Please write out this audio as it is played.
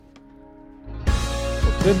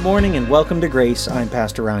Good morning and welcome to Grace. I'm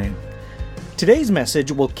Pastor Ryan. Today's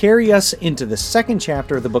message will carry us into the second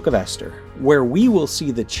chapter of the book of Esther, where we will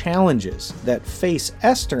see the challenges that face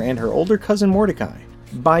Esther and her older cousin Mordecai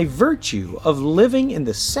by virtue of living in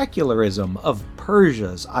the secularism of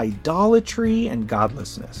Persia's idolatry and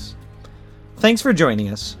godlessness. Thanks for joining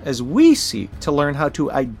us as we seek to learn how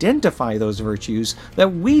to identify those virtues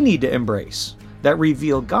that we need to embrace, that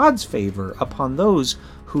reveal God's favor upon those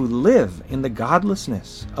who live in the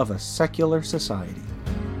godlessness of a secular society.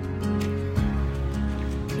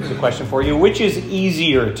 Here's a question for you. Which is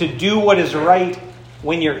easier, to do what is right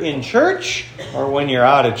when you're in church or when you're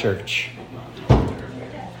out of church?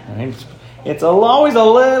 Right? It's always a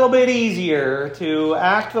little bit easier to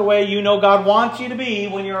act the way you know God wants you to be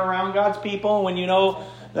when you're around God's people, when you know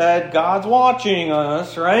that God's watching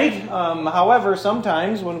us, right? However,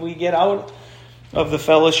 sometimes when we get out of the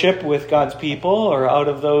fellowship with God's people, or out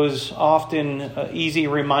of those often easy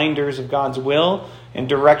reminders of God's will and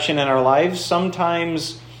direction in our lives,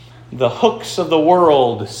 sometimes the hooks of the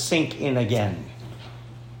world sink in again.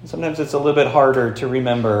 Sometimes it's a little bit harder to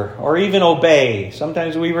remember or even obey.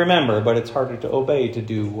 Sometimes we remember, but it's harder to obey to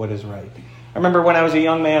do what is right. I remember when I was a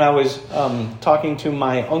young man, I was talking to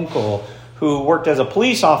my uncle who worked as a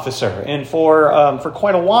police officer, and for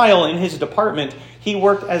quite a while in his department, he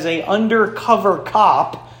worked as an undercover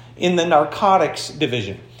cop in the narcotics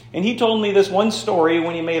division. And he told me this one story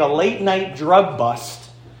when he made a late-night drug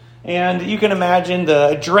bust. And you can imagine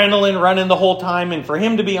the adrenaline running the whole time. And for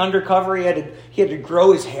him to be undercover, he had to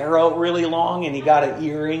grow his hair out really long, and he got an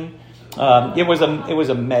earring. It was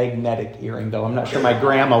a magnetic earring, though. I'm not sure my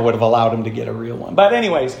grandma would have allowed him to get a real one. But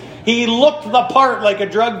anyways, he looked the part like a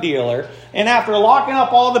drug dealer. And after locking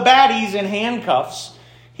up all the baddies in handcuffs,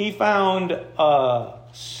 he found a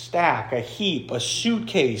stack, a heap, a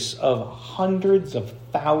suitcase of hundreds of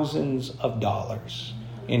thousands of dollars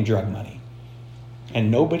in drug money. And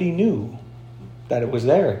nobody knew that it was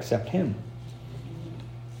there except him.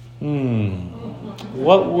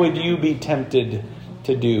 What would you be tempted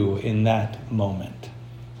to do in that moment?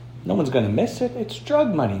 No one's going to miss it. It's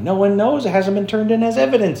drug money. No one knows. It hasn't been turned in as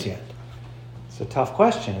evidence yet. It's a tough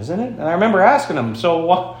question, isn't it? And I remember asking him,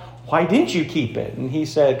 so why didn't you keep it? And he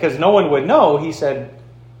said, because no one would know. He said,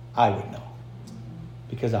 I would know.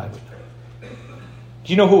 Because I would know.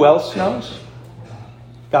 Do you know who else knows?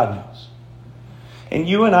 God knows. And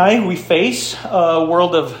you and I, we face a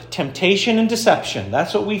world of temptation and deception.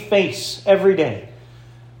 That's what we face every day.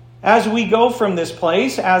 As we go from this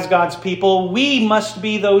place, as God's people, we must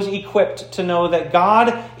be those equipped to know that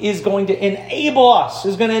God is going to enable us,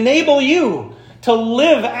 is going to enable you to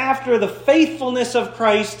live after the faithfulness of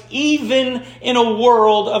Christ, even in a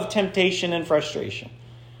world of temptation and frustration.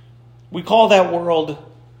 We call that world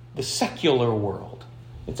the secular world.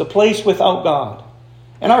 It's a place without God.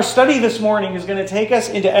 And our study this morning is going to take us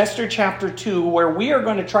into Esther chapter 2, where we are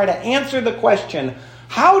going to try to answer the question,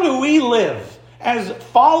 how do we live as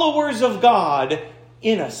followers of God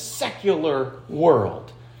in a secular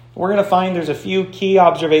world? We're going to find there's a few key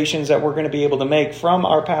observations that we're going to be able to make from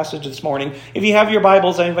our passage this morning. If you have your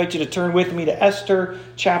Bibles, I invite you to turn with me to Esther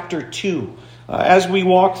chapter 2. As we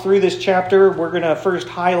walk through this chapter, we're going to first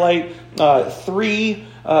highlight three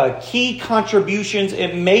key contributions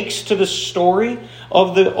it makes to the story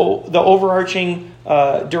of the overarching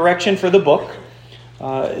direction for the book.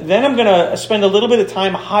 Then I'm going to spend a little bit of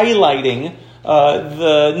time highlighting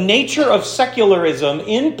the nature of secularism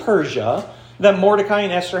in Persia that Mordecai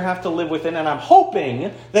and Esther have to live within. And I'm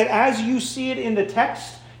hoping that as you see it in the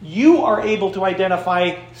text, you are able to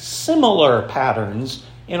identify similar patterns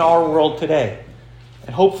in our world today.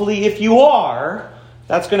 And hopefully, if you are,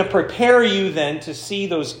 that's going to prepare you then to see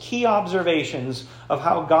those key observations of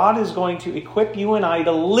how God is going to equip you and I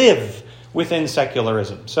to live within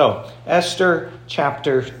secularism. So, Esther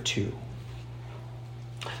chapter 2.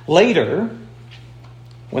 Later,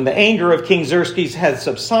 when the anger of King Xerxes had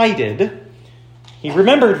subsided, he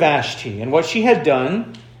remembered Vashti and what she had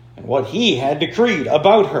done and what he had decreed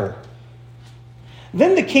about her.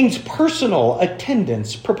 Then the king's personal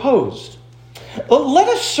attendants proposed, let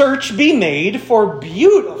a search be made for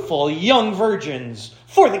beautiful young virgins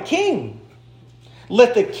for the king.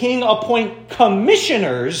 Let the king appoint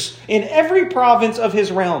commissioners in every province of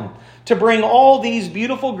his realm to bring all these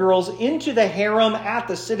beautiful girls into the harem at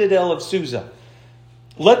the citadel of Susa.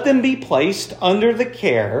 Let them be placed under the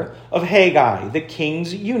care of Haggai, the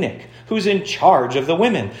king's eunuch, who's in charge of the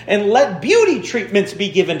women, and let beauty treatments be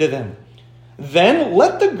given to them. Then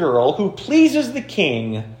let the girl who pleases the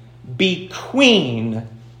king be queen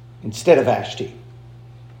instead of Vashti.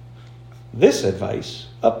 This advice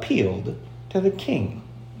appealed to the king.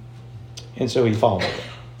 And so he followed it.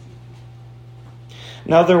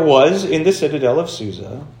 Now there was in the citadel of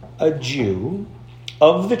Susa a Jew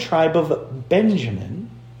of the tribe of Benjamin,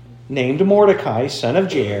 named Mordecai, son of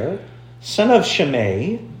Jair, son of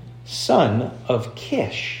Shimei, son of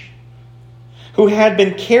Kish, who had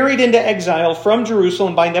been carried into exile from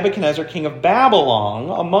Jerusalem by Nebuchadnezzar, king of Babylon,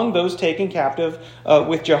 among those taken captive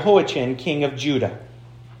with Jehoiachin, king of Judah.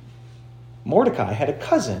 Mordecai had a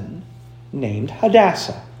cousin named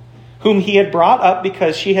Hadassah, whom he had brought up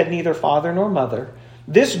because she had neither father nor mother.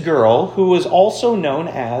 This girl, who was also known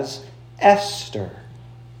as Esther,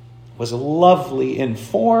 was lovely in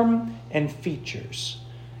form and features.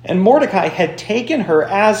 And Mordecai had taken her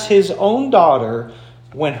as his own daughter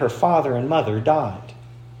when her father and mother died.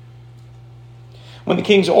 When the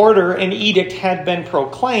king's order and edict had been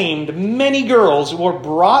proclaimed, many girls were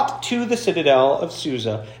brought to the citadel of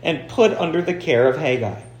Susa and put under the care of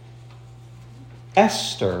Haggai.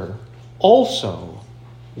 Esther also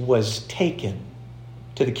was taken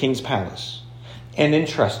to the king's palace and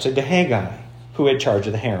entrusted to Haggai, who had charge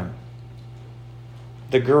of the harem.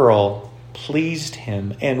 The girl pleased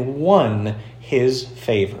him and won his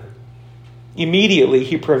favor. Immediately,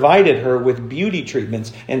 he provided her with beauty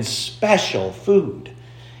treatments and special food.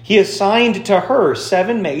 He assigned to her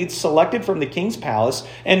 7 maids selected from the king's palace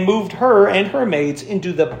and moved her and her maids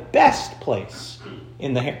into the best place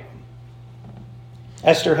in the harem.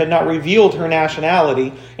 Esther had not revealed her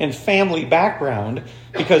nationality and family background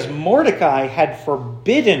because Mordecai had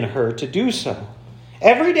forbidden her to do so.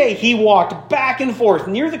 Every day he walked back and forth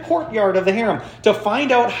near the courtyard of the harem to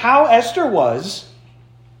find out how Esther was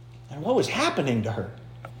and what was happening to her.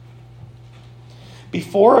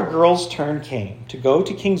 Before a girl's turn came to go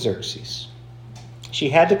to King Xerxes, she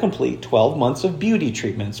had to complete 12 months of beauty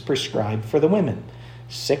treatments prescribed for the women,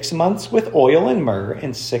 6 months with oil and myrrh,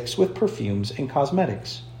 and 6 with perfumes and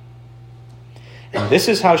cosmetics. And this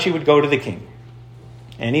is how she would go to the king.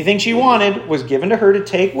 Anything she wanted was given to her to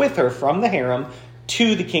take with her from the harem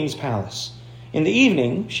to the king's palace. In the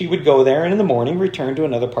evening, she would go there, and in the morning return to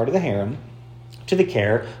another part of the harem, to the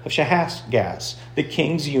care of Shahasgaz, the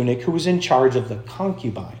king's eunuch who was in charge of the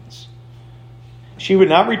concubines. She would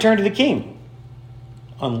not return to the king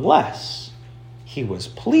unless he was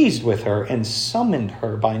pleased with her and summoned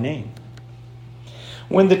her by name.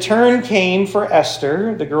 When the turn came for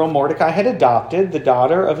Esther, the girl Mordecai had adopted, the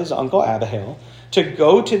daughter of his uncle Abihail, to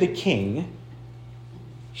go to the king,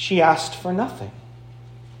 she asked for nothing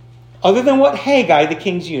other than what Haggai, the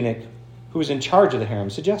king's eunuch, who was in charge of the harem,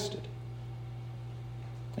 suggested.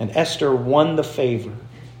 And Esther won the favor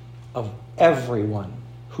of everyone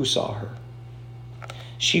who saw her.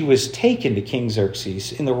 She was taken to King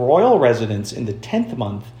Xerxes in the royal residence in the 10th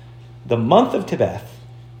month, the month of Tebeth,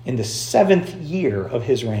 in the 7th year of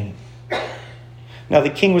his reign. Now the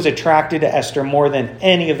king was attracted to Esther more than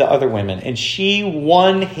any of the other women, and she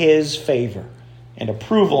won his favor and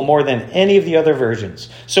approval more than any of the other virgins.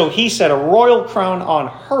 So he set a royal crown on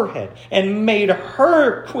her head and made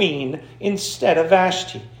her queen instead of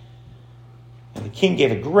Vashti. And the king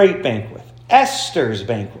gave a great banquet, Esther's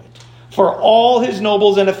banquet, for all his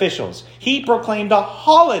nobles and officials. He proclaimed a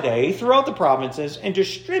holiday throughout the provinces and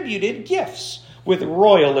distributed gifts with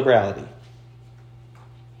royal liberality.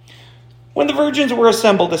 When the virgins were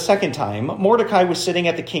assembled a second time, Mordecai was sitting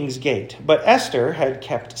at the king's gate, but Esther had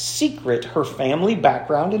kept secret her family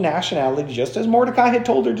background and nationality, just as Mordecai had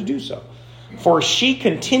told her to do so. For she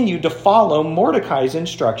continued to follow Mordecai's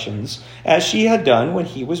instructions as she had done when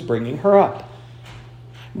he was bringing her up.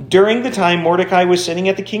 During the time Mordecai was sitting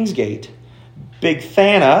at the king's gate,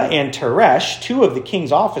 Bigthana and Teresh, 2 of the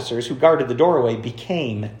king's officers who guarded the doorway,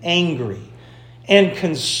 became angry and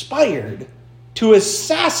conspired to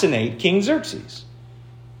assassinate King Xerxes.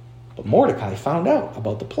 But Mordecai found out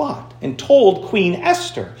about the plot and told Queen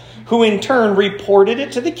Esther, who in turn reported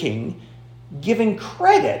it to the king, giving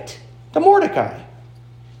credit to Mordecai.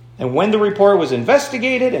 And when the report was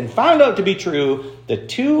investigated and found out to be true, the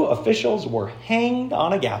 2 officials were hanged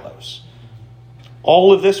on a gallows.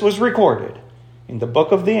 All of this was recorded in the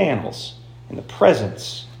book of the annals in the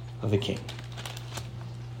presence of the king.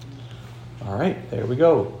 All right, there we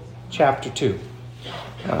go. Chapter 2.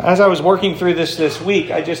 As I was working through this week,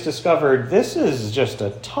 I just discovered this is just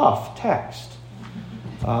a tough text.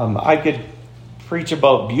 I could preach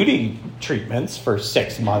about beauty treatments for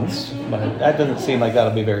 6 months, but that doesn't seem like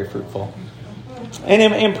that'll be very fruitful. And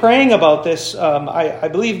in praying about this, I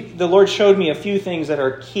believe the Lord showed me a few things that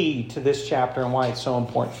are key to this chapter and why it's so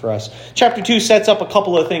important for us. Chapter 2 sets up a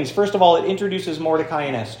couple of things. First of all, it introduces Mordecai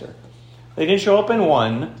and Esther. They didn't show up in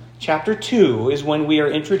 1. Chapter 2 is when we are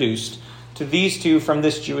introduced to these 2 from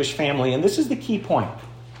this Jewish family. And this is the key point.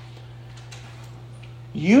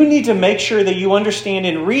 You need to make sure that you understand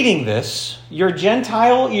in reading this, your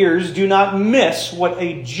Gentile ears do not miss what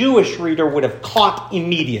a Jewish reader would have caught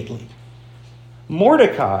immediately.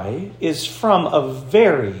 Mordecai is from a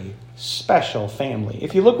very special family.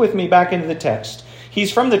 If you look with me back into the text,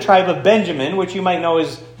 he's from the tribe of Benjamin, which you might know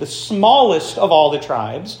is the smallest of all the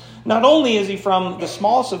tribes. Not only is he from the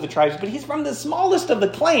smallest of the tribes, but he's from the smallest of the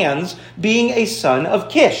clans, being a son of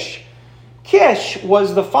Kish. Kish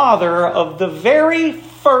was the father of the very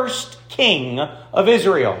first king of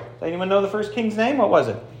Israel. Does anyone know the first king's name? What was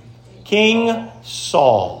it? King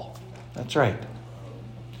Saul. That's right.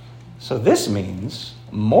 So this means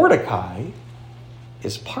Mordecai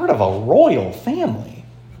is part of a royal family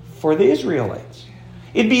for the Israelites.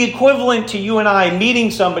 It'd be equivalent to you and I meeting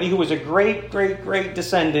somebody who was a great, great, great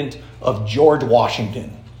descendant of George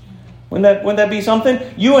Washington. Wouldn't that be something?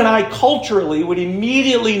 You and I culturally would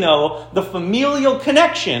immediately know the familial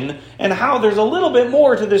connection and how there's a little bit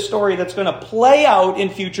more to this story that's going to play out in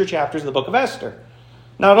future chapters of the book of Esther.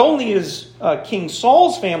 Not only is King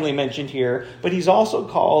Saul's family mentioned here, but he's also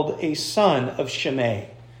called a son of Shimei.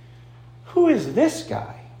 Who is this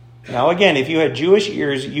guy? Now again, if you had Jewish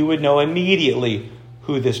ears, you would know immediately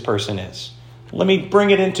who this person is. Let me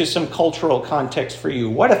bring it into some cultural context for you.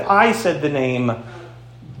 What if I said the name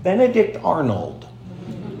Benedict Arnold?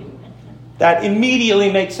 That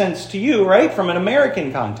immediately makes sense to you, right? From an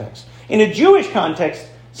American context. In a Jewish context,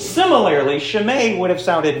 similarly, Shimei would have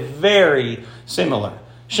sounded very similar.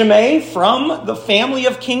 Shimei, from the family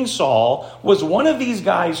of King Saul, was one of these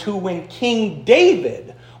guys who, when King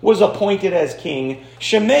David was appointed as king,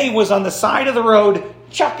 Shimei was on the side of the road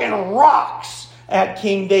chucking rocks at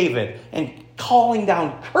King David and calling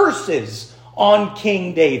down curses on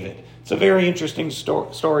King David. It's a very interesting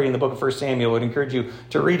story in the book of 1 Samuel. I would encourage you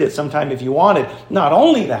to read it sometime if you wanted. Not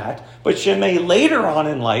only that, but Shimei later on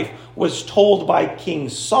in life was told by King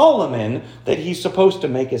Solomon that he's supposed to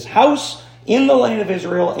make his house in the land of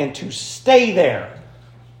Israel and to stay there.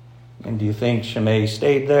 And do you think Shimei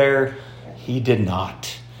stayed there? He did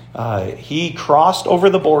not. He crossed over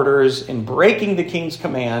the borders in breaking the king's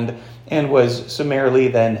command and was summarily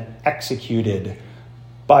then executed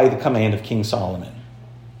by the command of King Solomon.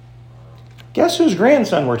 Guess whose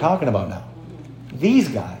grandson we're talking about now? These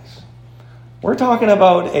guys. We're talking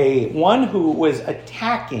about one who was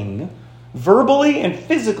attacking verbally and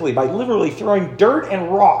physically by literally throwing dirt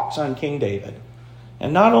and rocks on King David.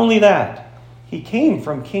 And not only that, he came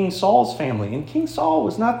from King Saul's family. And King Saul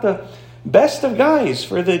was not the best of guys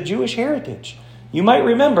for the Jewish heritage. You might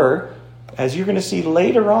remember, as you're going to see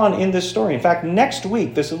later on in this story, in fact, next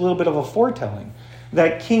week, this is a little bit of a foretelling,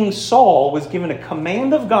 that King Saul was given a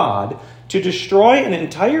command of God to destroy an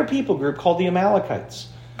entire people group called the Amalekites.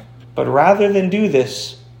 But rather than do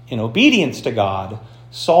this in obedience to God,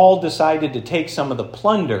 Saul decided to take some of the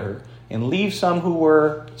plunder and leave some who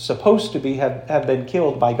were supposed to have been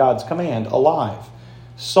killed by God's command alive.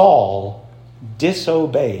 Saul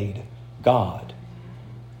disobeyed God.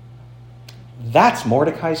 That's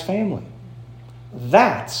Mordecai's family.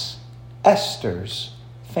 That's Esther's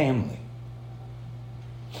family.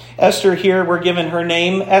 Esther here, we're given her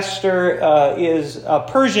name. Esther is a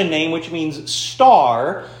Persian name, which means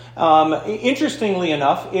star. Interestingly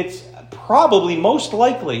enough, it's probably most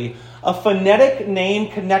likely a phonetic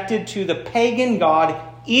name connected to the pagan god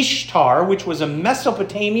Ishtar, which was a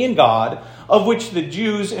Mesopotamian god, of which the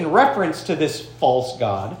Jews, in reference to this false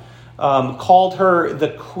god, called her the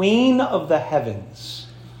Queen of the Heavens.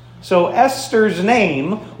 So Esther's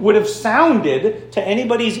name would have sounded to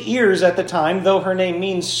anybody's ears at the time, though her name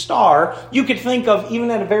means star. You could think of,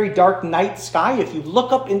 even at a very dark night sky, if you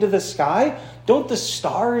look up into the sky, don't the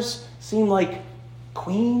stars seem like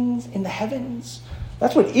queens in the heavens?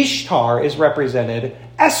 That's what Ishtar is represented.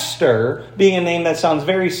 Esther being a name that sounds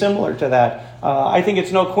very similar to that. I think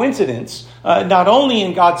it's no coincidence, not only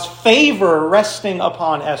in God's favor resting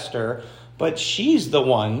upon Esther, but she's the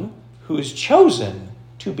one who's chosen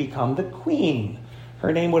to become the queen.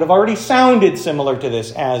 Her name would have already sounded similar to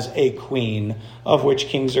this as a queen, of which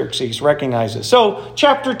King Xerxes recognizes. So,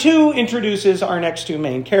 chapter 2 introduces our next two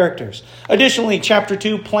main characters. Additionally, chapter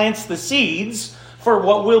 2 plants the seeds for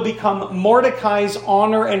what will become Mordecai's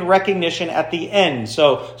honor and recognition at the end.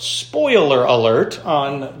 So, spoiler alert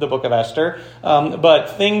on the book of Esther,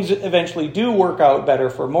 but things eventually do work out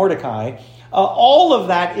better for Mordecai. All of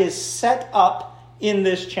that is set up in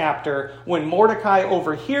this chapter when Mordecai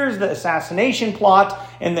overhears the assassination plot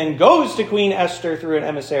and then goes to Queen Esther through an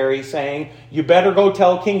emissary saying, you better go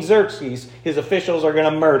tell King Xerxes his officials are going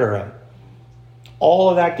to murder him.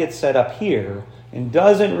 All of that gets set up here and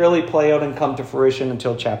doesn't really play out and come to fruition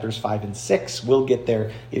until chapters 5 and 6. We'll get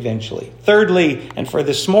there eventually. Thirdly, and for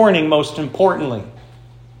this morning, most importantly,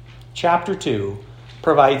 chapter 2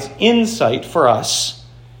 provides insight for us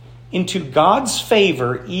into God's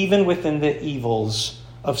favor even within the evils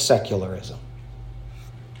of secularism.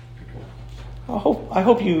 I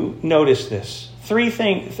hope you notice this. Three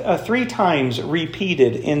times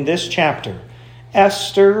repeated in this chapter,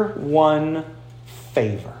 Esther won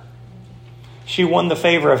favor. She won the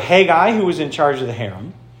favor of Haggai, who was in charge of the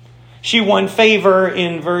harem. She won favor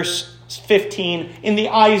in verse 15 in the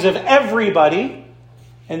eyes of everybody.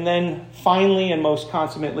 And then finally and most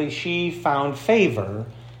consummately, she found favor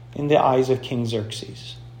in the eyes of King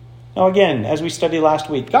Xerxes. Now again, as we studied last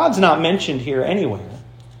week, God's not mentioned here anywhere.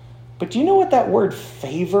 But do you know what that word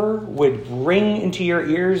favor would ring into your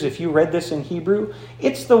ears if you read this in Hebrew?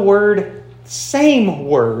 It's the same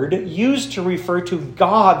word used to refer to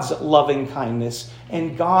God's loving kindness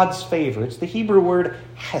and God's favor. It's the Hebrew word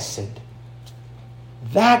hesed.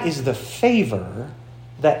 That is the favor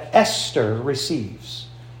that Esther receives.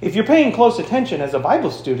 If you're paying close attention as a Bible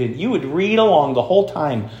student, you would read along the whole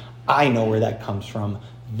time. I know where that comes from.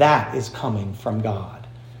 That is coming from God.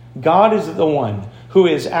 God is the one who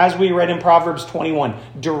is, as we read in Proverbs 21,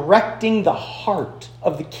 directing the heart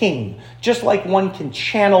of the king. Just like one can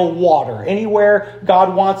channel water. Anywhere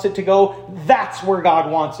God wants it to go, that's where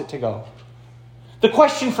God wants it to go. The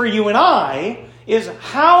question for you and I is,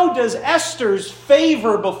 how does Esther's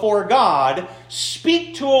favor before God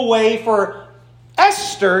speak to a way for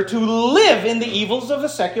Esther to live in the evils of a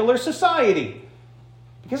secular society?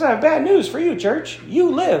 Because I have bad news for you, church.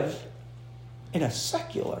 You live in a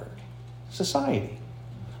secular society.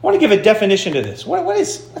 I want to give a definition to this.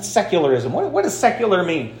 What's secularism? What does secular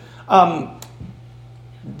mean?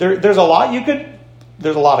 There's a lot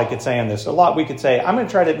I could say on this. A lot we could say. I'm going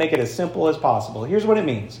to try to make it as simple as possible. Here's what it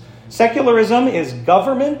means. Secularism is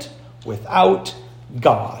government without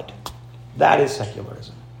God. That is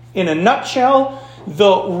secularism. In a nutshell,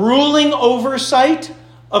 the ruling oversight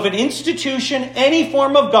of an institution, any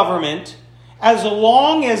form of government, as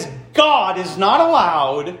long as God is not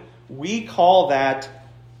allowed, we call that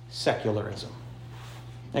secularism.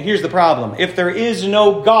 Now here's the problem. If there is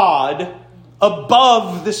no God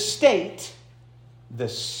above the state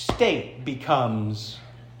becomes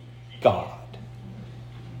God.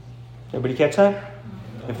 Everybody catch that?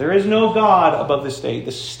 If there is no God above the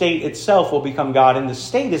state itself will become God, and the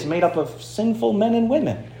state is made up of sinful men and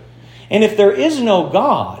women. And if there is no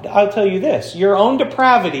God, I'll tell you this, your own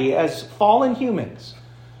depravity as fallen humans,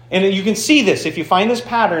 and you can see this if you find this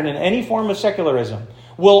pattern in any form of secularism,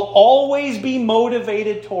 will always be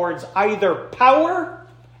motivated towards either power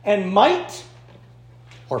and might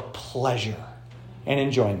or pleasure and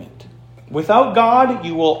enjoyment. Without God,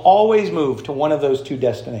 you will always move to one of those two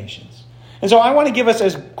destinations. And so I want to give us,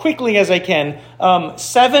 as quickly as I can,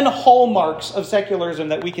 7 hallmarks of secularism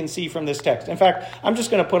that we can see from this text. In fact, I'm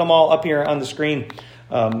just going to put them all up here on the screen.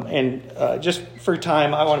 Just for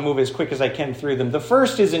time, I want to move as quick as I can through them. The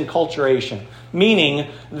first is enculturation, meaning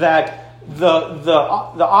that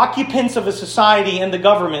the occupants of a society and the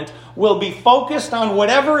government will be focused on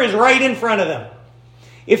whatever is right in front of them.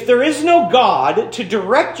 If there is no God to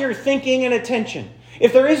direct your thinking and attention,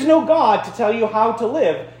 if there is no God to tell you how to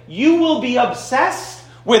live, you will be obsessed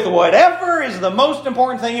with whatever is the most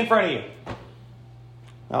important thing in front of you.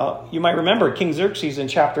 Now, you might remember King Xerxes in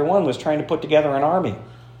chapter 1 was trying to put together an army.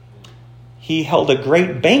 He held a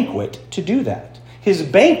great banquet to do that. His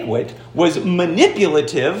banquet was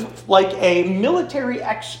manipulative, like a military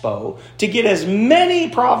expo, to get as many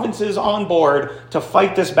provinces on board to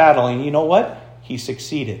fight this battle. And you know what? He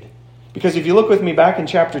succeeded. Because if you look with me back in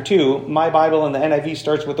chapter 2, my Bible in the NIV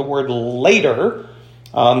starts with the word later.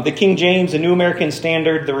 The King James, the New American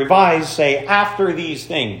Standard, the Revised say after these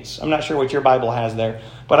things. I'm not sure what your Bible has there,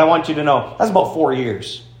 but I want you to know that's about 4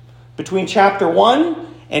 years. Between chapter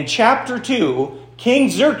 1 and chapter 2, King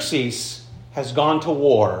Xerxes has gone to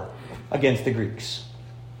war against the Greeks.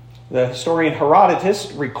 The historian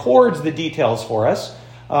Herodotus records the details for us.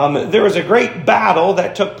 There was a great battle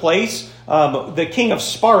that took place. The king of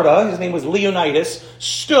Sparta, his name was Leonidas,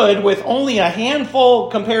 stood with only a handful,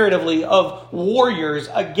 comparatively, of warriors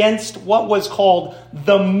against what was called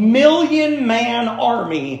the 1,000,000-man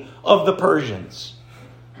army of the Persians.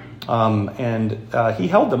 He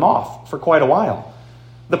held them off for quite a while.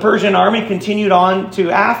 The Persian army continued on to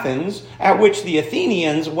Athens, at which the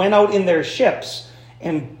Athenians went out in their ships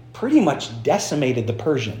and pretty much decimated the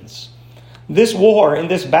Persians. This war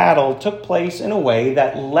and this battle took place in a way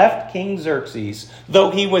that left King Xerxes,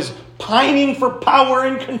 though he was pining for power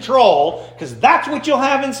and control, because that's what you'll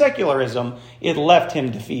have in secularism, it left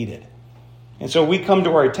him defeated. And so we come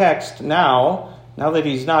to our text now that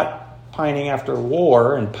he's not pining after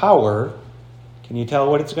war and power. Can you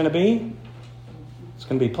tell what it's going to be? It's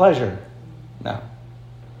going to be pleasure now.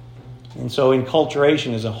 And so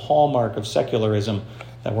enculturation is a hallmark of secularism,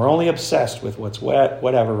 that we're only obsessed with what's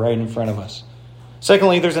whatever right in front of us.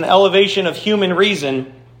 Secondly, there's an elevation of human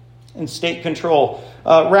reason and state control.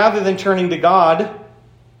 Rather than turning to God,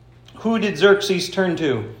 who did Xerxes turn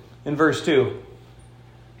to in verse 2?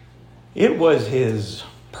 It was his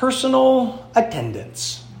personal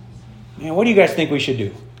attendants. Man, what do you guys think we should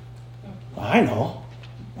do? Well, I know.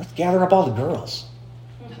 Let's gather up all the girls.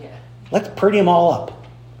 Let's pretty them all up.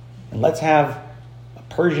 And let's have a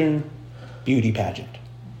Persian beauty pageant.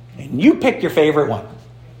 And you pick your favorite one.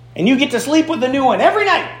 And you get to sleep with the new one every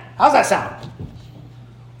night. How's that sound?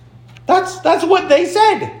 That's what they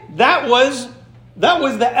said. That was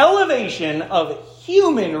the elevation of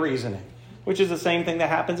human reasoning, which is the same thing that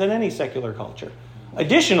happens in any secular culture.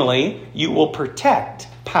 Additionally, you will protect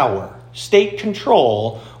power. State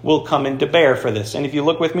control will come into bear for this. And if you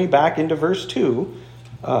look with me back into verse 3,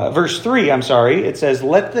 it says,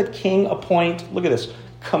 let the king appoint, look at this,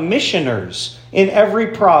 commissioners in every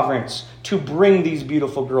province to bring these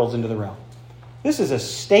beautiful girls into the realm. This is a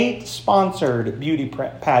state-sponsored beauty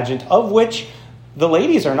pageant of which the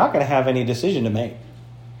ladies are not going to have any decision to make.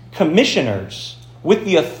 Commissioners, with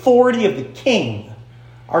the authority of the king,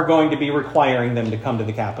 are going to be requiring them to come to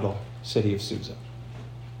the capital city of Susa.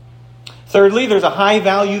 Thirdly, there's a high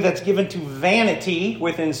value that's given to vanity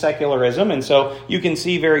within secularism. And so you can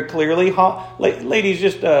see very clearly, ladies,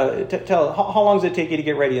 just tell, how long does it take you to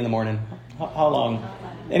get ready in the morning? How long?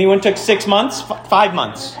 Anyone took 6 months? 5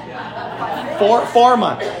 months? 4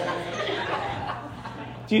 months?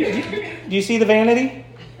 Do you see the vanity?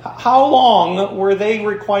 How long were they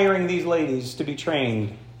requiring these ladies to be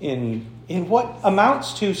trained in what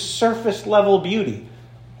amounts to surface level beauty?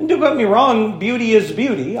 And don't get me wrong, beauty is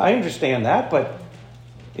beauty. I understand that, but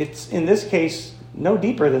it's, in this case, no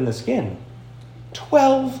deeper than the skin.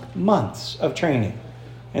 12 months of training.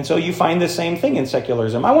 And so you find the same thing in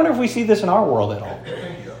secularism. I wonder if we see this in our world at all.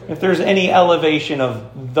 If there's any elevation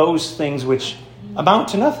of those things which amount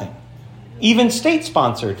to nothing. Even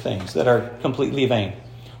state-sponsored things that are completely vain.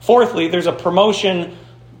 Fourthly, there's a promotion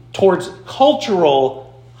towards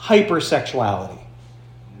cultural hypersexuality.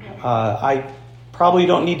 I probably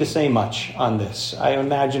don't need to say much on this. I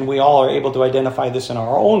imagine we all are able to identify this in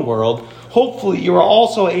our own world. Hopefully you are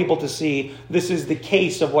also able to see this is the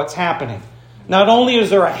case of what's happening. Not only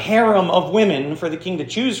is there a harem of women for the king to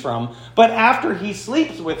choose from, but after he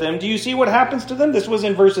sleeps with them, do you see what happens to them? This was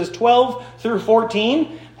in verses 12 through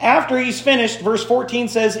 14. After he's finished, verse 14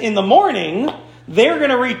 says, in the morning, they're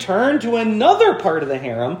going to return to another part of the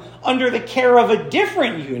harem under the care of a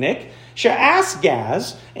different eunuch,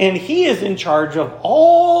 Shaasgaz, and he is in charge of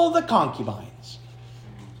all the concubines.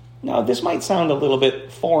 Now, this might sound a little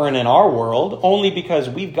bit foreign in our world, only because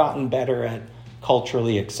we've gotten better at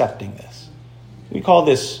culturally accepting this. We call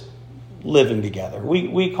this living together.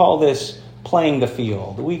 We call this playing the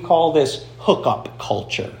field. We call this hookup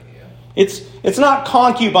culture. It's not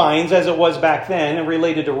concubines as it was back then and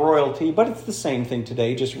related to royalty, but it's the same thing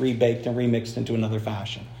today, just rebaked and remixed into another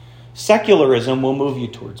fashion. Secularism will move you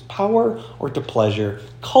towards power or to pleasure.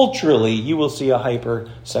 Culturally, you will see a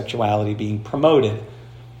hypersexuality being promoted.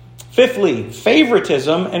 Fifthly,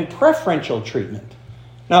 favoritism and preferential treatment.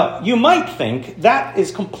 Now, you might think that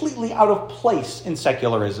is completely out of place in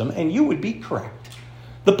secularism, and you would be correct.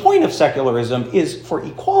 The point of secularism is for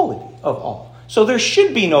equality of all. So there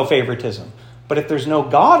should be no favoritism. But if there's no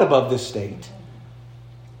God above the state,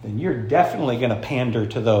 then you're definitely going to pander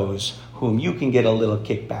to those whom you can get a little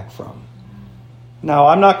kickback from. Now,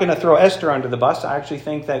 I'm not going to throw Esther under the bus. I actually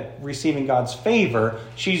think that receiving God's favor,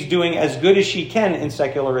 she's doing as good as she can in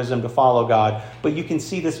secularism to follow God. But you can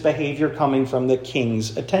see this behavior coming from the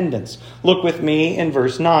king's attendants. Look with me in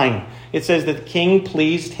verse 9. It says that the king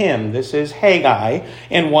pleased him. This is Haggai,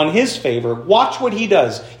 and won his favor. Watch what he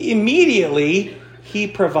does. Immediately, he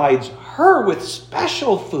provides her with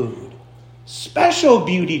special food, special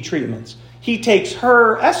beauty treatments. He takes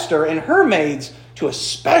her, Esther, and her maids to a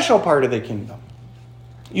special part of the kingdom.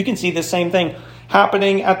 You can see the same thing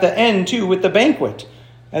happening at the end, too, with the banquet.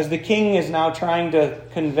 As the king is now trying to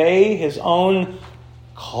convey his own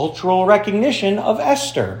cultural recognition of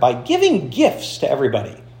Esther by giving gifts to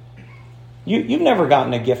everybody. You've never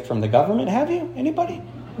gotten a gift from the government, have you? Anybody?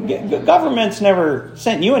 Government's never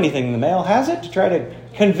sent you anything in the mail, has it? To try to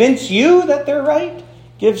convince you that they're right?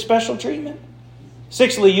 Give special treatment?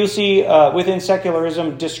 Sixthly, you see within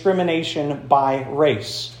secularism discrimination by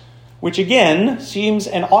race, which again seems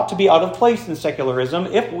and ought to be out of place in secularism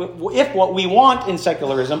if what we want in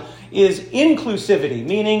secularism is inclusivity,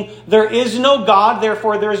 meaning there is no God,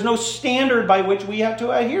 therefore there is no standard by which we have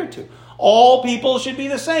to adhere to. All people should be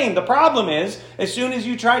the same. The problem is, as soon as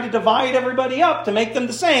you try to divide everybody up to make them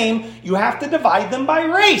the same, you have to divide them by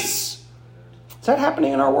race. Is that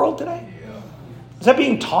happening in our world today? Is that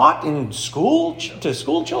being taught in school to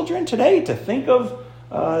school children today to think of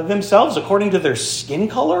themselves according to their skin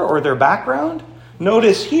color or their background?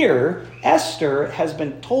 Notice here, Esther has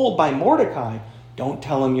been told by Mordecai, don't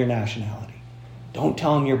tell him your nationality. Don't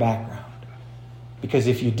tell him your background. Because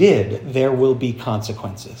if you did, there will be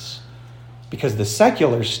consequences. Because the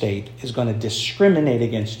secular state is going to discriminate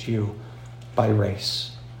against you by race.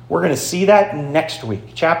 We're going to see that next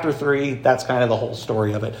week. Chapter 3, that's kind of the whole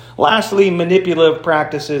story of it. Lastly, manipulative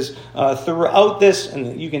practices throughout this,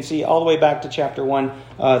 and you can see all the way back to chapter 1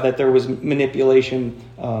 that there was manipulation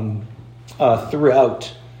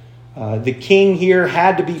throughout. The king here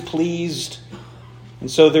had to be pleased,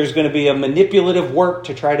 and so there's going to be a manipulative work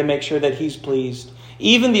to try to make sure that he's pleased.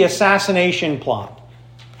 Even the assassination plot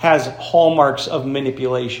has hallmarks of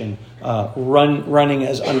manipulation running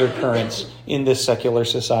as undercurrents in this secular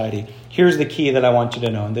society. Here's the key that I want you to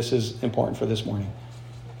know, and this is important for this morning.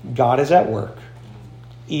 God is at work,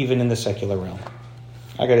 even in the secular realm.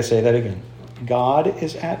 I got to say that again. God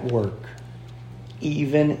is at work,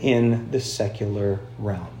 even in the secular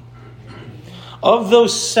realm. Of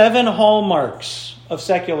those 7 hallmarks of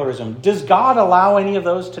secularism, does God allow any of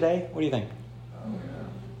those today? What do you think?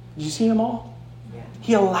 Did you see them all?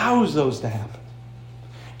 He allows those to happen.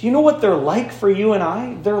 Do you know what they're like for you and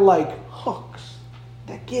I? They're like hooks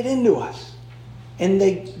that get into us. And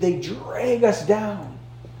they drag us down.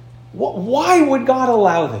 Why would God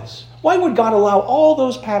allow this? Why would God allow all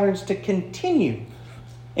those patterns to continue?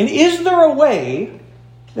 And is there a way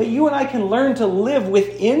that you and I can learn to live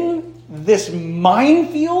within this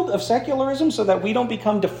minefield of secularism so that we don't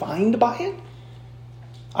become defined by it?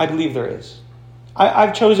 I believe there is.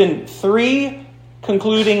 I've chosen 3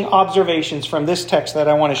 concluding observations from this text that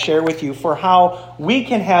I want to share with you for how we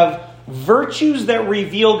can have virtues that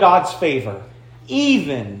reveal God's favor,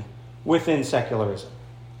 even within secularism.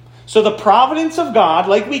 So the providence of God,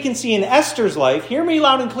 like we can see in Esther's life, hear me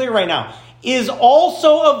loud and clear right now, is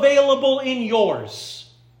also available in yours.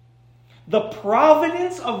 The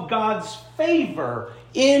providence of God's favor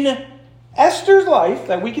in Esther's life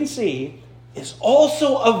that we can see is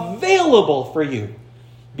also available for you.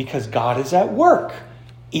 Because God is at work,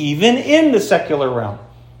 even in the secular realm.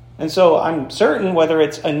 And so I'm certain whether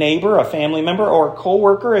it's a neighbor, a family member, or a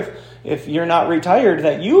co-worker, if you're not retired,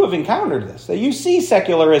 that you have encountered this, that you see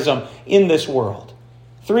secularism in this world.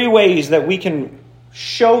 3 ways that we can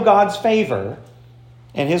show God's favor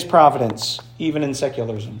and his providence, even in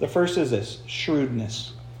secularism. The first is this,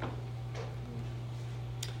 shrewdness.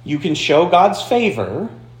 You can show God's favor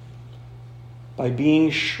by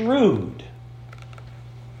being shrewd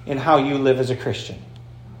in how you live as a Christian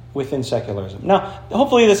within secularism. Now,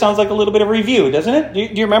 hopefully this sounds like a little bit of review, doesn't it? Do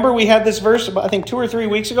you remember we had this verse, I think 2 or 3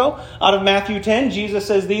 weeks ago, out of Matthew 10? Jesus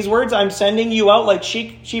says these words, I'm sending you out like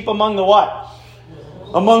sheep among the what?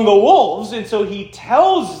 Among the wolves. And so he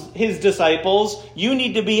tells his disciples, you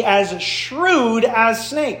need to be as shrewd as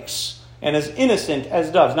snakes and as innocent as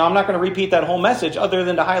doves. Now, I'm not going to repeat that whole message other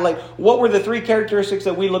than to highlight what were the 3 characteristics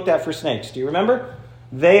that we looked at for snakes. Do you remember?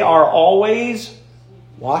 They are always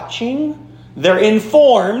watching, they're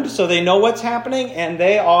informed, so they know what's happening, and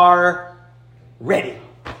they are ready.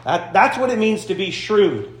 That's what it means to be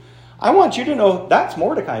shrewd. I want you to know that's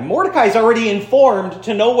Mordecai. Mordecai's already informed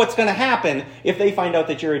to know what's going to happen if they find out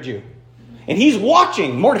that you're a Jew. And he's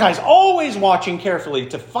watching. Mordecai's always watching carefully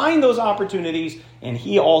to find those opportunities, and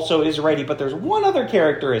he also is ready. But there's one other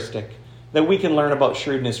characteristic that we can learn about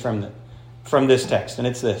shrewdness from this text, and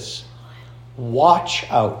it's this. Watch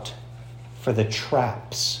out for the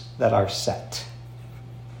traps that are set.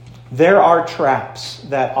 There are traps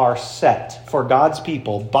that are set for God's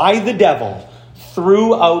people by the devil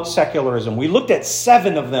throughout secularism. We looked at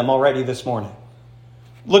 7 of them already this morning.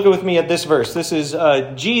 Look with me at this verse. This is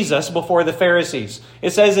Jesus before the Pharisees.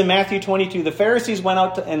 It says in Matthew 22, the Pharisees went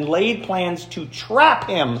out and laid plans to trap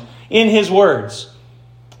him in his words.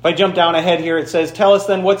 If I jump down ahead here, it says, tell us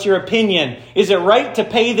then, what's your opinion? Is it right to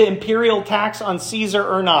pay the imperial tax on Caesar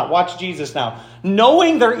or not? Watch Jesus now.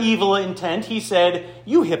 Knowing their evil intent, he said,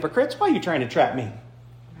 you hypocrites, why are you trying to trap me?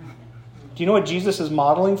 Do you know what Jesus is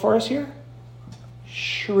modeling for us here?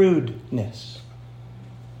 Shrewdness.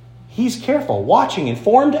 He's careful, watching,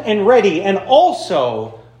 informed, and ready, and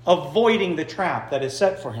also avoiding the trap that is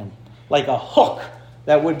set for him, like a hook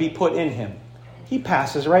that would be put in him. He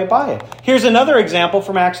passes right by it. Here's another example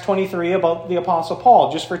from Acts 23 about the Apostle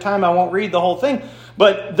Paul. Just for time, I won't read the whole thing.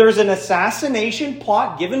 But there's an assassination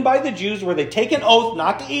plot given by the Jews where they take an oath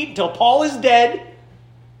not to eat until Paul is dead.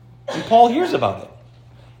 And Paul hears about it.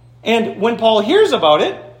 And when Paul hears about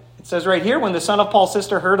it, it says right here, when the son of Paul's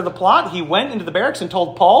sister heard of the plot, he went into the barracks and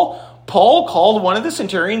told Paul. Paul called one of the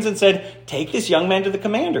centurions and said, "Take this young man to the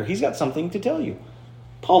commander. He's got something to tell you."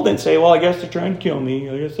 Paul didn't say, "Well, I guess they're trying to kill me.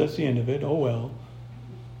 I guess that's the end of it. Oh, well."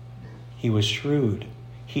 He was shrewd.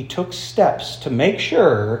 He took steps to make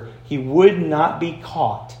sure he would not be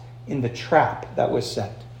caught in the trap that was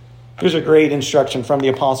set. Here's a great instruction from the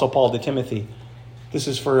Apostle Paul to Timothy. This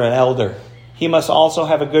is for an elder. He must also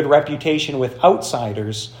have a good reputation with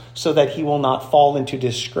outsiders so that he will not fall into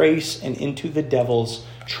disgrace and into the devil's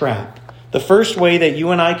trap. The first way that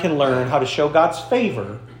you and I can learn how to show God's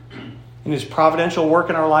favor in his providential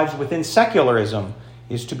work in our lives within secularism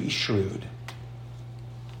is to be shrewd.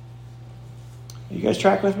 Are you guys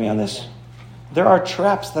tracking with me on this? There are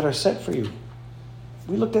traps that are set for you.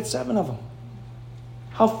 We looked at 7 of them.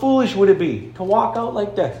 How foolish would it be to walk out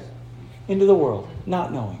like this into the world,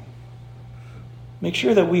 not knowing? Make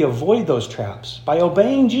sure that we avoid those traps by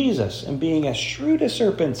obeying Jesus and being as shrewd as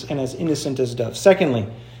serpents and as innocent as doves. Secondly,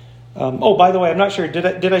 by the way, I'm not sure,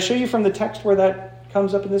 did I show you from the text where that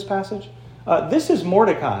comes up in this passage? This is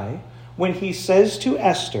Mordecai when he says to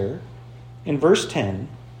Esther in verse 10,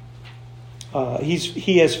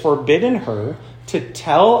 he has forbidden her to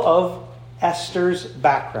tell of Esther's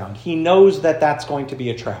background. He knows that that's going to be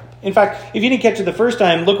a trap. In fact, if you didn't catch it the first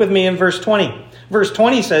time, look with me in verse 20. Verse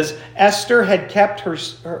 20 says, Esther had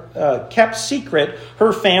kept secret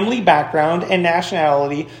her family background and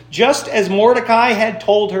nationality, just as Mordecai had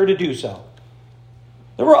told her to do so.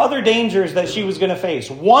 There were other dangers that she was going to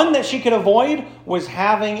face. One that she could avoid was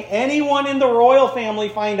having anyone in the royal family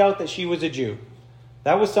find out that she was a Jew.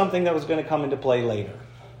 That was something that was going to come into play later.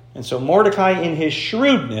 And so Mordecai, in his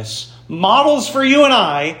shrewdness, models for you and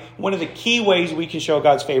I one of the key ways we can show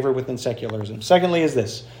God's favor within secularism. Secondly is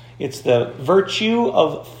this. It's the virtue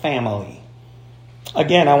of family.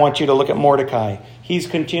 Again, I want you to look at Mordecai. He's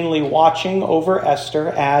continually watching over Esther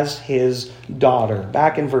as his daughter.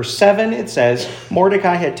 Back in verse 7, it says,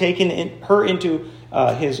 Mordecai had taken her into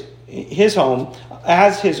his home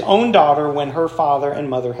as his own daughter when her father and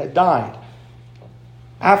mother had died.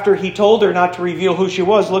 After he told her not to reveal who she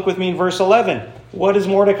was, look with me in verse 11. What does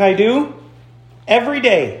Mordecai do? Every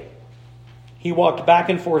day, he walked back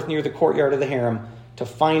and forth near the courtyard of the harem to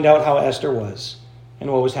find out how Esther was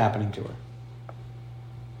and what was happening to her.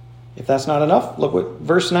 If that's not enough, look what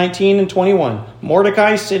verse 19 and 21.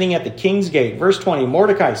 Mordecai sitting at the king's gate. Verse 20,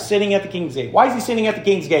 Mordecai sitting at the king's gate. Why is he sitting at the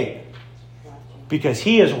king's gate? Because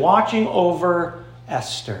he is watching over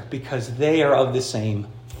Esther, because they are of the same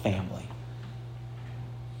family.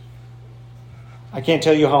 I can't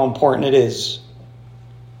tell you how important it is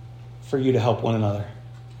for you to help one another.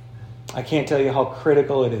 I can't tell you how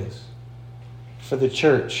critical it is for the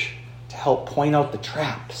church to help point out the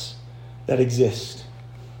traps that exist.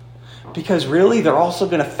 Because really, they're also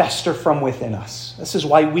going to fester from within us. This is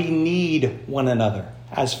why we need one another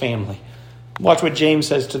as family. Watch what James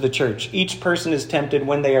says to the church. Each person is tempted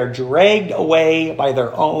when they are dragged away by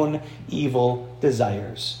their own evil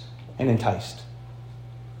desires and enticed.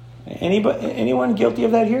 Anyone guilty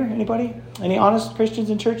of that here? Anybody? Any honest Christians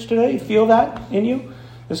in church today? Feel that in you?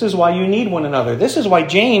 This is why you need one another. This is why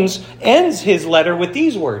James ends his letter with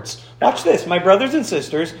these words. Watch this. My brothers and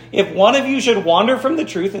sisters, if one of you should wander from the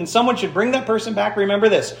truth and someone should bring that person back, remember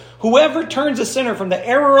this. Whoever turns a sinner from the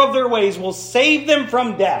error of their ways will save them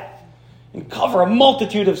from death and cover a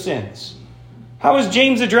multitude of sins. How is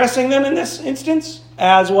James addressing them in this instance?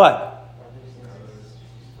 As what?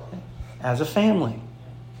 As a family.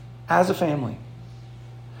 As a family.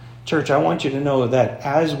 Church, I want you to know that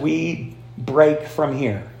as we break from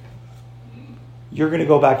here, you're going to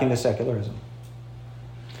go back into secularism.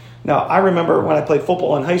 Now, I remember when I played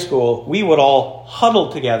football in high school, we would all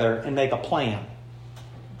huddle together and make a plan.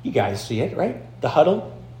 You guys see it, right? The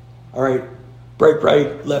huddle. All right, break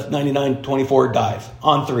right, left 99, 24, dive.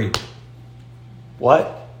 On 3.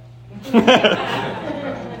 What? Then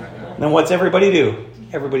what's everybody do?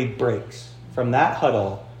 Everybody breaks from that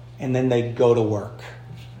huddle and then they go to work.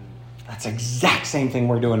 That's the exact same thing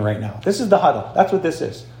we're doing right now. This is the huddle. That's what this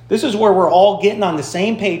is. This is where we're all getting on the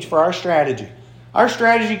same page for our strategy. Our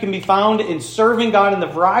strategy can be found in serving God in the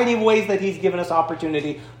variety of ways that He's given us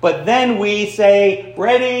opportunity. But then we say,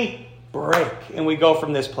 ready, break, and we go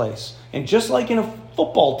from this place. And just like in a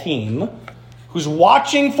football team who's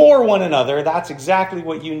watching for one another, that's exactly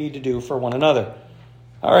what you need to do for one another.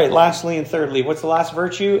 All right, lastly and thirdly, what's the last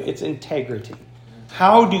virtue? It's integrity.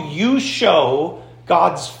 How do you show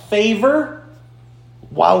God's favor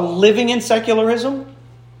while living in secularism?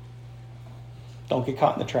 Don't get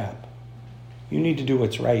caught in the trap. You need to do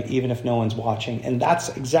what's right, even if no one's watching. And that's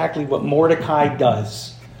exactly what Mordecai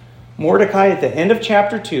does. Mordecai, at the end of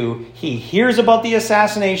chapter 2, he hears about the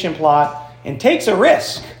assassination plot and takes a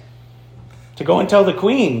risk to go and tell the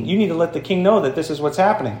queen, you need to let the king know that this is what's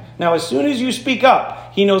happening. Now, as soon as you speak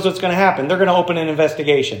up, he knows what's going to happen. They're going to open an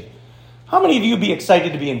investigation. How many of you would be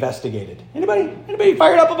excited to be investigated? Anybody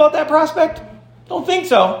fired up about that prospect? Don't think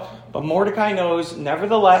so. But Mordecai knows,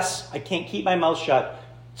 nevertheless, I can't keep my mouth shut.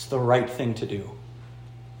 It's the right thing to do.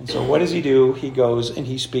 And so what does he do? He goes and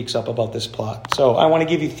he speaks up about this plot. So I want to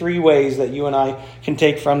give you 3 ways that you and I can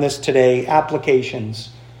take from this today,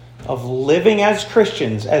 applications of living as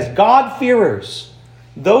Christians, as God-fearers,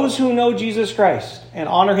 those who know Jesus Christ and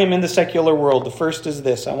honor him in the secular world. The first is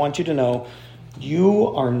this. I want you to know, you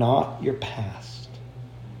are not your past.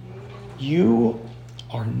 You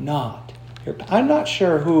are not your past. I'm not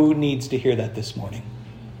sure who needs to hear that this morning.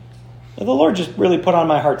 The Lord just really put on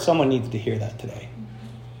my heart, someone needs to hear that today.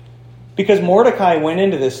 Because Mordecai went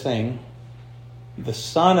into this thing, the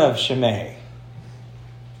son of Shimei,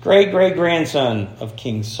 great-great-grandson of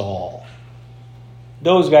King Saul.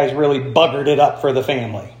 Those guys really buggered it up for the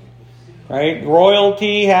family. Right?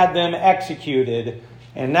 Royalty had them executed.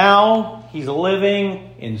 And now he's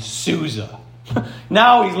living in Susa.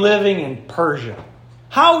 Now he's living in Persia.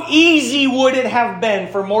 How easy would it have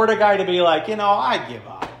been for Mordecai to be like, I give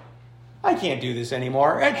up. I can't do this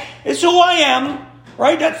anymore. It's who I am.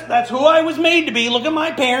 Right? That's who I was made to be. Look at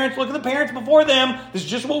my parents. Look at the parents before them. This is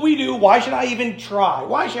just what we do. Why should I even try?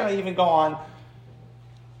 Why should I even go on?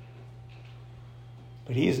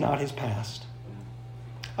 But he is not his past.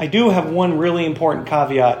 I do have one really important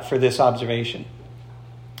caveat for this observation.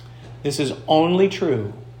 This is only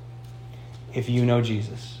true if you know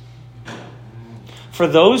Jesus. For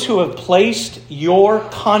those who have placed your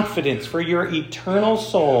confidence for your eternal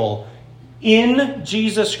soul in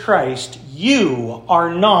Jesus Christ, you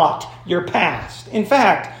are not your past. In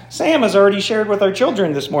fact, Sam has already shared with our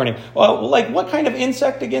children this morning. Well, what kind of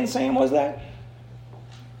insect again, Sam, was that?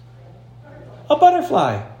 A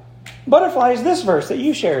butterfly. Butterfly is this verse that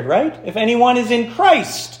you shared, right? If anyone is in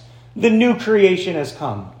Christ, the new creation has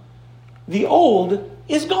come. The old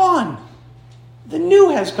is gone. The new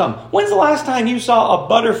has come. When's the last time you saw a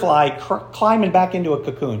butterfly climbing back into a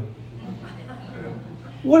cocoon?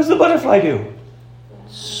 What does the butterfly do?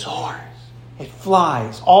 It soars. It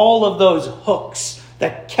flies. All of those hooks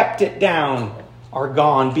that kept it down are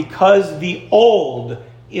gone because the old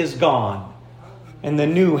is gone and the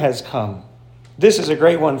new has come. This is a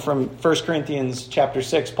great one from 1 Corinthians chapter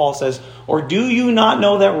 6. Paul says, or do you not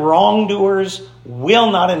know that wrongdoers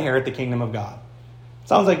will not inherit the kingdom of God?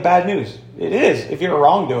 Sounds like bad news. It is if you're a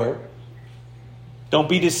wrongdoer. Don't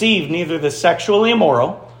be deceived, neither the sexually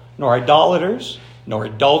immoral, nor idolaters, nor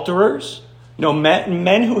adulterers, no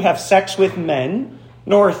men who have sex with men,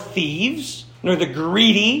 nor thieves, nor the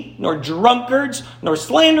greedy, nor drunkards, nor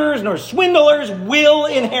slanderers, nor swindlers will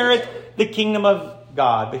inherit the kingdom of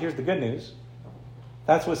God. But here's the good news.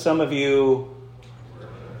 That's what some of you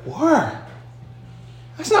were.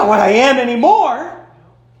 That's not what I am anymore.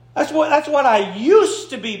 That's what I used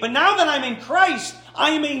to be. But now that I'm in Christ, I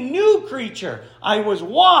am a new creature. I was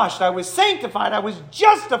washed. I was sanctified. I was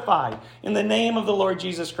justified in the name of the Lord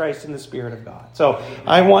Jesus Christ in the Spirit of God. So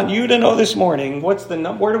I want you to know this morning,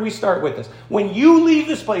 where do we start with this? When you leave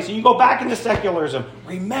this place and you go back into secularism,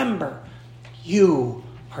 remember, you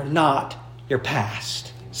are not your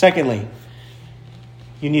past. Secondly,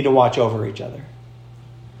 you need to watch over each other.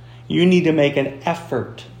 You need to make an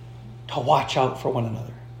effort to watch out for one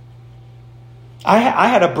another. I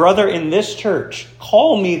had a brother in this church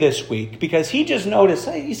call me this week because he just noticed,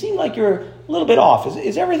 hey, you seem like you're a little bit off.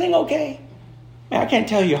 Is everything okay? Man, I can't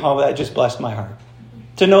tell you how that just blessed my heart.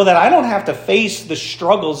 To know that I don't have to face the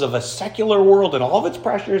struggles of a secular world and all of its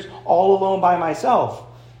pressures all alone by myself.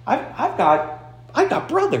 I've got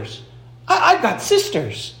brothers. I've got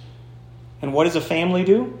sisters. And what does a family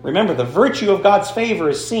do? Remember, the virtue of God's favor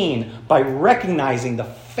is seen by recognizing the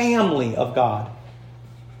family of God.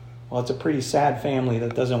 Well, it's a pretty sad family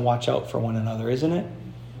that doesn't watch out for one another, isn't it?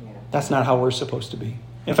 Yeah. That's not how we're supposed to be.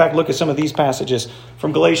 In fact, look at some of these passages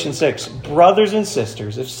from Galatians 6. Brothers and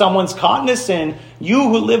sisters, if someone's caught in a sin, you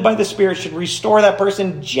who live by the Spirit should restore that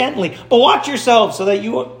person gently. But watch yourselves so that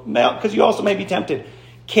because you also may be tempted.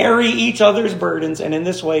 Carry each other's burdens, and in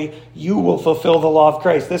this way you will fulfill the law of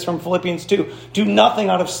Christ. This from Philippians 2. Do nothing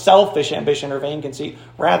out of selfish ambition or vain conceit.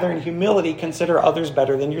 Rather, in humility, consider others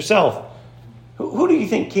better than yourself. Who do you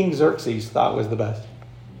think King Xerxes thought was the best?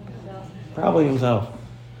 Probably himself.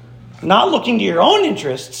 Not looking to your own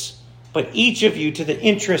interests, but each of you to the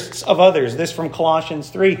interests of others. This from Colossians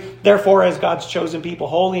 3. Therefore, as God's chosen people,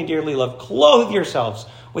 holy and dearly loved, clothe yourselves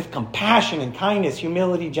with compassion and kindness,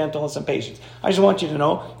 humility, gentleness, and patience. I just want you to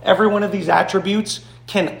know, every one of these attributes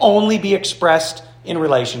can only be expressed in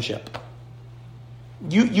relationship.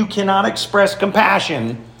 You cannot express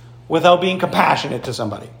compassion without being compassionate to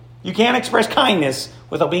somebody. You can't express kindness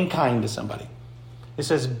without being kind to somebody. It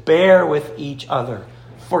says, bear with each other.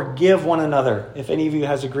 Forgive one another. If any of you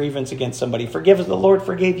has a grievance against somebody, forgive as the Lord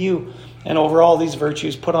forgave you. And over all these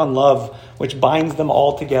virtues, put on love, which binds them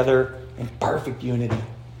all together in perfect unity.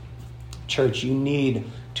 Church, you need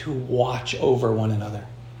to watch over one another.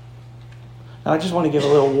 Now, I just want to give a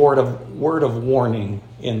little word of warning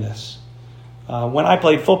in this. When I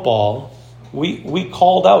played football, we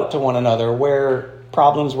called out to one another where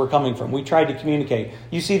problems were coming from. We tried to communicate.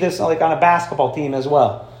 You see this like on a basketball team as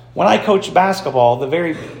well. When I coached basketball, the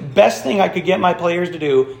very best thing I could get my players to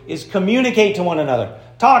do is communicate to one another,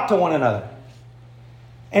 talk to one another,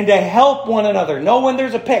 and to help one another. Know when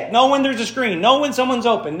there's a pick, know when there's a screen, know when someone's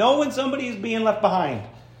open, know when somebody is being left behind.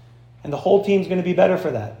 And the whole team's going to be better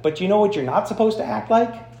for that. But you know what you're not supposed to act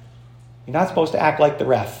like? You're not supposed to act like the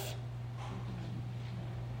ref.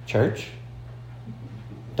 Church,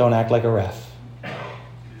 don't act like a ref.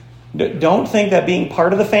 Don't think that being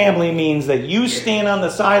part of the family means that you stand on the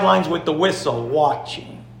sidelines with the whistle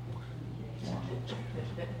watching.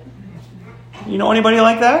 You know anybody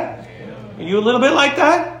like that? Are you a little bit like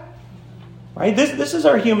that? Right? This is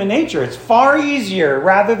our human nature. It's far easier,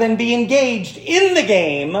 rather than be engaged in the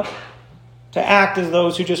game, to act as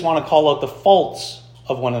those who just want to call out the faults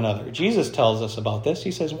of one another. Jesus tells us about this.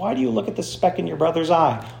 He says, why do you look at the speck in your brother's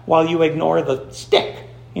eye while you ignore the stick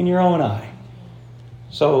in your own eye?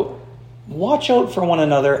 So watch out for one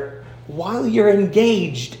another while you're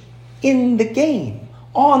engaged in the game,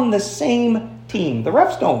 on the same team. The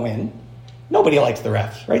refs don't win. Nobody likes the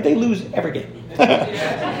refs, right? They lose every game.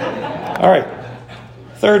 All right.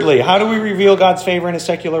 Thirdly, how do we reveal God's favor in a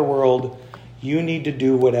secular world? You need to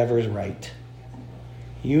do whatever is right.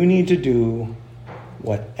 You need to do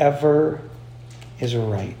whatever is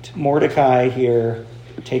right. Mordecai here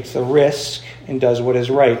takes the risk and does what is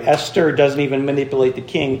right. Esther doesn't even manipulate the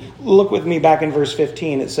king. Look with me back in verse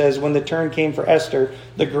 15. It says, when the turn came for Esther,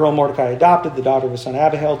 the girl Mordecai adopted, the daughter of his son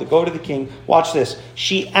Abihail, to go to the king. Watch this.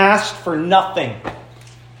 She asked for nothing.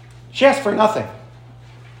 She asked for nothing.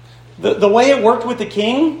 The way it worked with the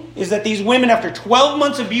king is that these women, after 12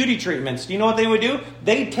 months of beauty treatments, do you know what they would do?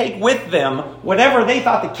 They'd take with them whatever they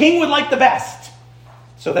thought the king would like the best,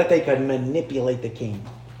 so that they could manipulate the king.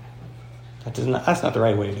 That's not the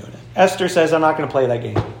right way of doing it. Esther says, I'm not going to play that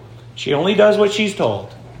game. She only does what she's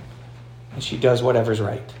told. And she does whatever's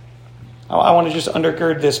right. I want to just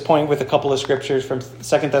undergird this point with a couple of scriptures from 2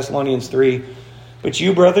 Thessalonians 3. But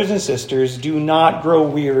you, brothers and sisters, do not grow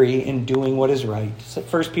weary in doing what is right.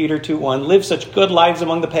 1 Peter 2:1. Live such good lives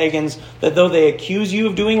among the pagans that though they accuse you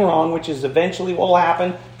of doing wrong, which is eventually what will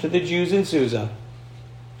happen to the Jews in Susa,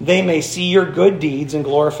 they may see your good deeds and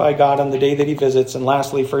glorify God on the day that he visits. And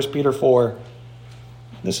lastly, 1 Peter 4.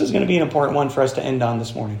 This is going to be an important one for us to end on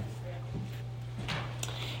this morning.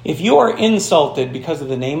 If you are insulted because of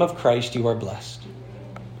the name of Christ, you are blessed.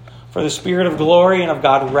 For the Spirit of glory and of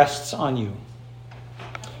God rests on you.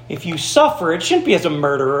 If you suffer, it shouldn't be as a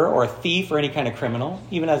murderer or a thief or any kind of criminal,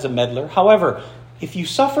 even as a meddler. However, if you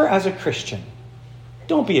suffer as a Christian,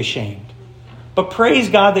 don't be ashamed, but praise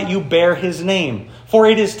God that you bear his name. For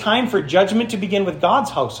it is time for judgment to begin with God's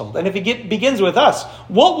household. And if it begins with us,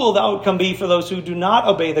 what will the outcome be for those who do not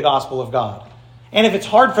obey the gospel of God? And if it's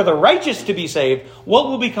hard for the righteous to be saved, what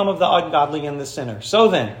will become of the ungodly and the sinner? So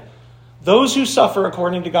then, those who suffer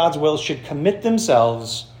according to God's will should commit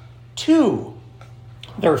themselves to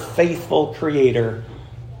their faithful Creator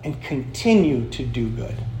and continue to do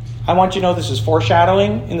good. I want you to know this is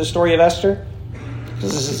foreshadowing in the story of Esther.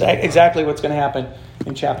 This is exactly what's going to happen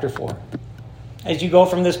in chapter 4. As you go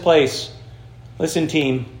from this place, listen,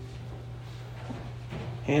 team.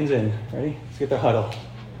 Hands in. Ready? Let's get the huddle.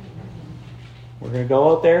 We're going to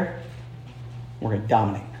go out there. We're going to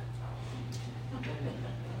dominate.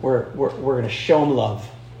 We're going to show them love.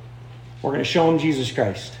 We're going to show them Jesus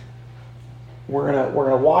Christ. We're going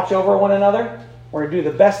to watch over one another. We're going to do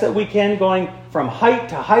the best that we can, going from height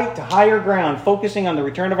to higher ground, focusing on the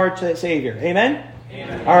return of our Savior. Amen?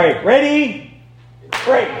 Amen. All right, ready?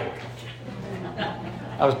 Break.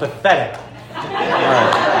 That was pathetic. All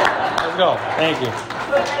right. Let's go.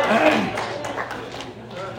 Thank you.